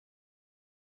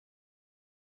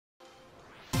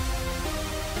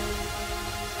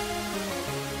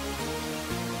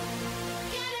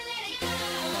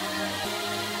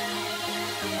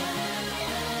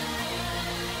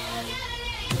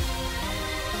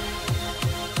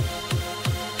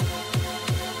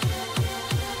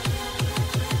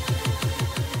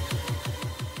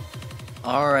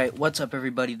Alright, what's up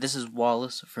everybody? This is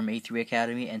Wallace from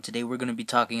A3Academy, and today we're going to be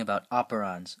talking about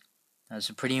operons. That's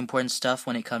some pretty important stuff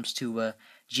when it comes to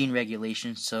gene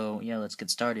regulation, so yeah, let's get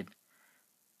started.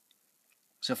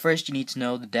 So first you need to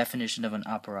know the definition of an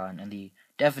operon, and the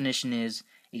definition is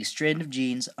a strand of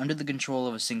genes under the control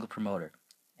of a single promoter.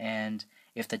 And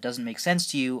if that doesn't make sense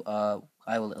to you,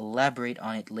 I will elaborate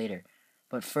on it later.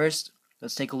 But first,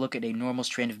 let's take a look at a normal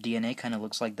strand of DNA, kind of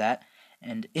looks like that.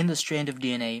 And in the strand of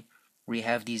DNA, we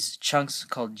have these chunks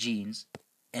called genes,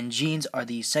 and genes are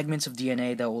the segments of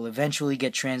DNA that will eventually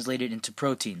get translated into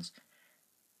proteins.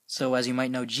 So as you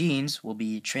might know, genes will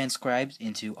be transcribed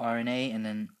into RNA, and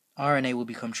then RNA will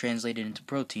become translated into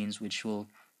proteins, which will,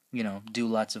 do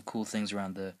lots of cool things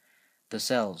around the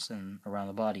cells and around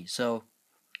the body. So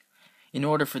in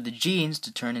order for the genes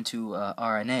to turn into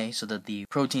RNA so that the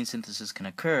protein synthesis can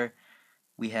occur,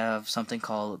 we have something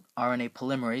called RNA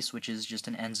polymerase, which is just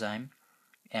an enzyme,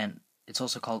 and it's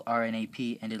also called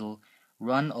RNAP, and it'll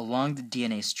run along the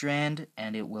DNA strand,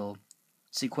 and it will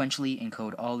sequentially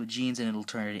encode all the genes, and it'll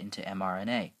turn it into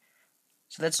mRNA.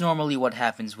 So that's normally what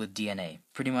happens with DNA.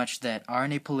 Pretty much that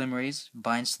RNA polymerase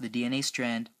binds to the DNA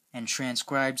strand and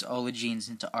transcribes all the genes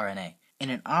into RNA. In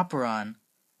an operon,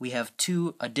 we have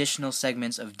two additional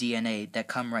segments of DNA that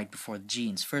come right before the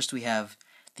genes. First we have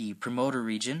the promoter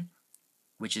region,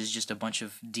 which is just a bunch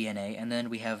of DNA, and then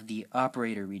we have the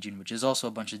operator region, which is also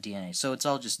a bunch of DNA. So it's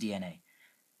all just DNA.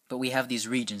 But we have these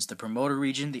regions, the promoter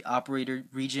region, the operator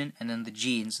region, and then the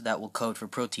genes that will code for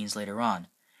proteins later on.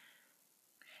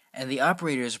 And the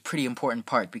operator is a pretty important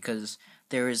part because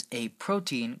there is a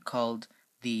protein called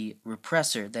the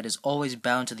repressor that is always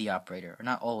bound to the operator. Or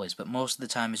not always, but most of the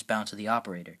time is bound to the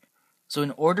operator. So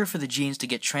in order for the genes to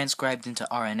get transcribed into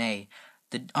RNA,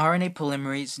 the RNA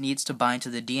polymerase needs to bind to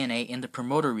the DNA in the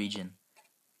promoter region.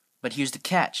 But here's the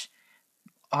catch.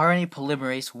 RNA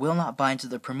polymerase will not bind to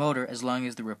the promoter as long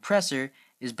as the repressor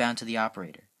is bound to the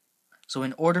operator. So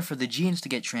in order for the genes to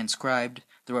get transcribed,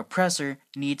 the repressor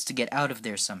needs to get out of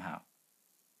there somehow.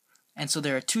 And so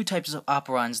there are two types of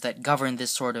operons that govern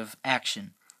this sort of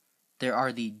action. There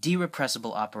are the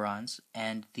derepressible operons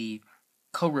and the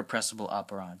co-repressible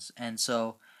operons. And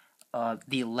so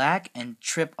the lac and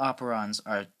trip operons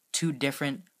are two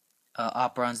different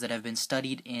operons that have been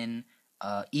studied in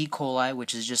E. coli,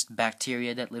 which is just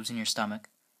bacteria that lives in your stomach.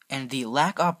 And the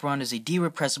lac operon is a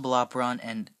derepressible operon,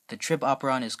 and the trip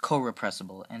operon is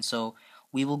co-repressible. And so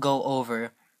we will go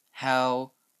over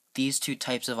how these two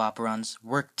types of operons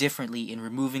work differently in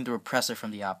removing the repressor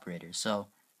from the operator. So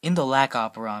in the lac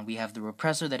operon, we have the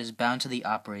repressor that is bound to the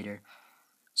operator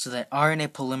so that RNA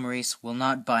polymerase will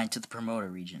not bind to the promoter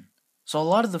region. So a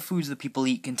lot of the foods that people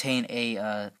eat contain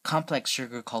a complex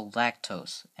sugar called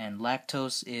lactose, and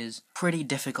lactose is pretty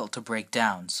difficult to break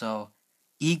down. So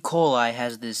E. coli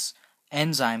has this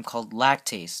enzyme called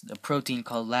lactase, a protein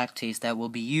called lactase that will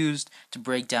be used to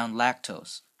break down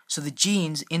lactose. So the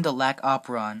genes in the lac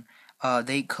operon,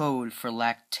 they code for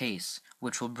lactase,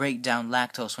 which will break down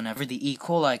lactose whenever the E.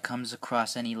 coli comes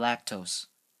across any lactose.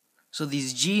 So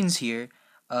these genes here,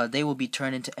 they will be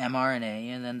turned into mRNA,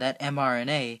 and then that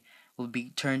mRNA will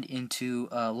be turned into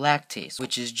lactase,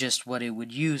 which is just what it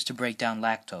would use to break down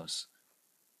lactose.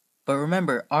 But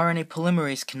remember, RNA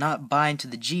polymerase cannot bind to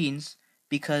the genes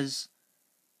because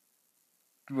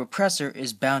the repressor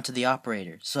is bound to the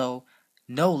operator, so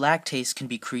no lactase can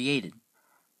be created.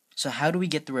 So how do we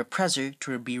get the repressor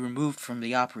to be removed from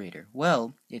the operator?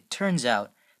 Well, it turns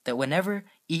out that whenever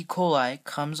E. coli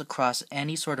comes across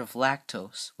any sort of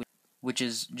lactose, which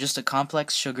is just a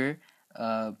complex sugar,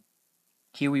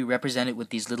 here we represent it with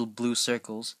these little blue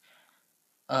circles.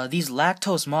 These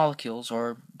lactose molecules,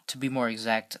 or to be more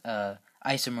exact,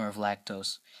 isomer of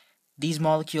lactose, these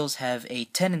molecules have a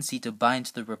tendency to bind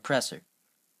to the repressor,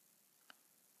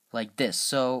 like this.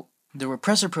 So the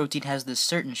repressor protein has this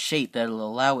certain shape that will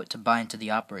allow it to bind to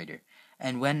the operator.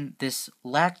 And when this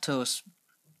lactose,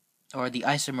 or the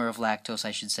isomer of lactose,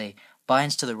 I should say,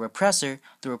 binds to the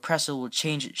repressor will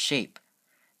change its shape.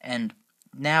 And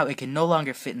now it can no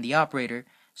longer fit in the operator,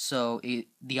 so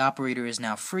the operator is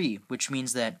now free, which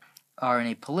means that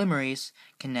RNA polymerase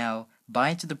can now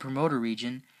bind to the promoter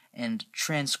region and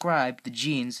transcribe the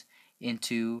genes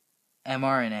into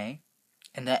mRNA,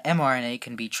 and that mRNA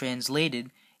can be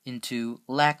translated into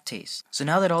lactase. So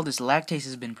now that all this lactase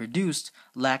has been produced,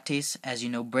 lactase, as you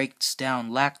know, breaks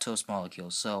down lactose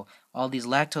molecules. So all these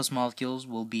lactose molecules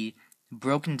will be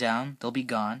broken down, they'll be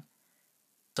gone.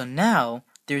 So now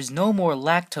there's no more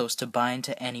lactose to bind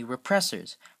to any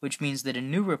repressors, which means that a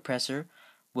new repressor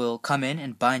will come in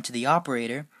and bind to the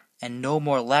operator, and no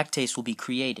more lactase will be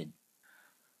created.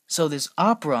 So this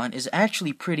operon is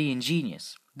actually pretty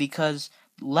ingenious, because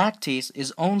lactase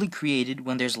is only created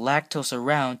when there's lactose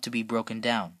around to be broken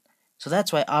down. So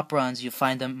that's why operons, you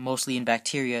find them mostly in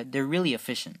bacteria, they're really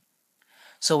efficient.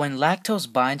 So when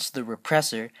lactose binds to the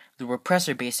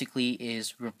repressor basically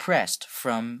is repressed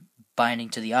from binding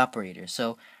to the operator.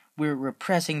 So we're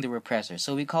repressing the repressor.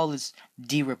 So we call this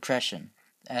derepression.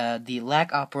 The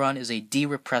lac operon is a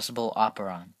derepressible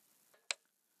operon.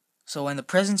 So when the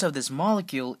presence of this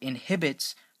molecule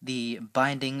inhibits the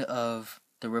binding of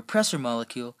the repressor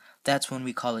molecule, that's when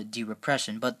we call it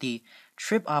derepression. But the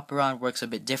trip operon works a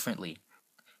bit differently.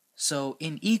 So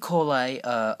in E. coli,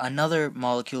 another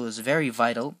molecule is very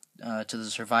vital to the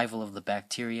survival of the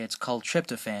bacteria. It's called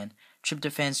tryptophan.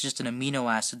 Tryptophan is just an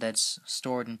amino acid that's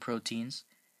stored in proteins,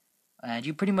 and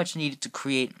you pretty much need it to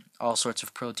create all sorts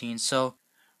of proteins. So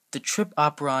the trip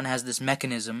operon has this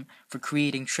mechanism for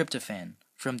creating tryptophan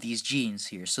from these genes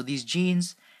here. So these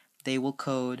genes, they will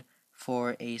code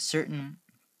for a certain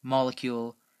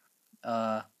molecule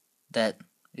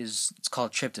it's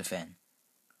called tryptophan.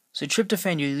 So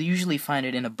tryptophan, you usually find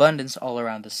it in abundance all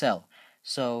around the cell.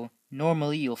 So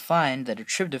normally you'll find that a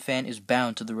tryptophan is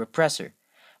bound to the repressor.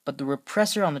 But the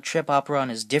repressor on the trip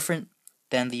operon is different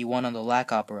than the one on the lac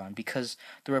operon, because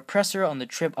the repressor on the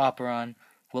trip operon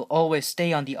will always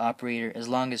stay on the operator as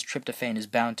long as tryptophan is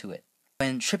bound to it.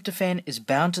 When tryptophan is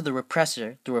bound to the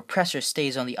repressor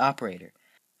stays on the operator.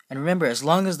 And remember, as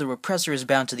long as the repressor is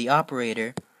bound to the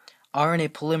operator, RNA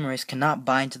polymerase cannot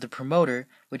bind to the promoter,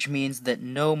 which means that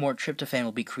no more tryptophan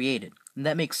will be created. And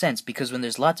that makes sense, because when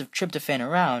there's lots of tryptophan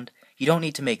around, you don't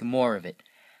need to make more of it.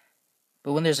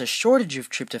 But when there's a shortage of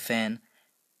tryptophan,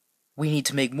 we need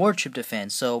to make more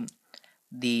tryptophan. So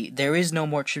there is no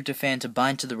more tryptophan to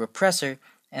bind to the repressor,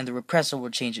 and the repressor will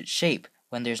change its shape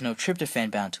when there's no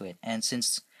tryptophan bound to it. And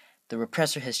since the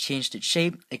repressor has changed its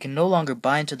shape, it can no longer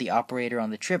bind to the operator on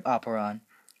the trip operon,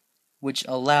 which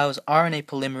allows RNA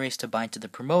polymerase to bind to the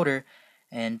promoter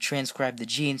and transcribe the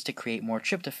genes to create more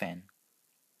tryptophan.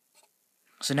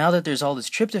 So now that there's all this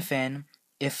tryptophan,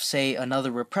 if, say,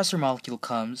 another repressor molecule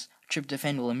comes,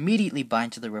 tryptophan will immediately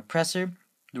bind to the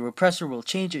repressor will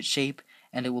change its shape,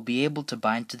 and it will be able to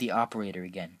bind to the operator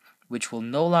again, which will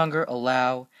no longer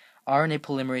allow RNA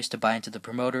polymerase to bind to the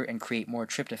promoter and create more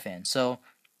tryptophan. So,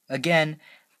 again,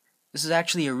 this is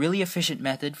actually a really efficient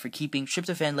method for keeping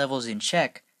tryptophan levels in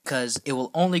check, because it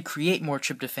will only create more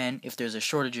tryptophan if there's a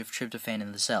shortage of tryptophan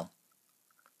in the cell.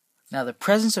 Now, the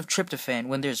presence of tryptophan,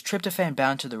 when there's tryptophan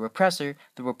bound to the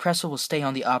repressor will stay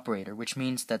on the operator, which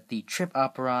means that the trip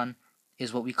operon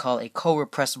is what we call a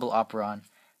co-repressible operon.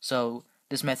 So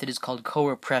this method is called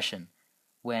co-repression,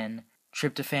 when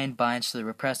tryptophan binds to the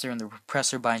repressor and the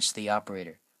repressor binds to the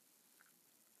operator.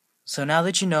 So now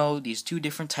that you know these two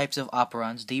different types of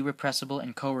operons, derepressible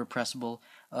and co-repressible,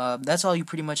 that's all you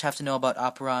pretty much have to know about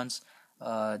operons.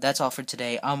 That's all for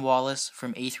today. I'm Wallace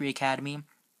from A3Academy.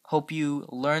 Hope you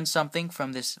learned something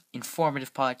from this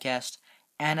informative podcast.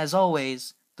 And as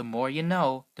always, the more you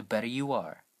know, the better you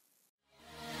are.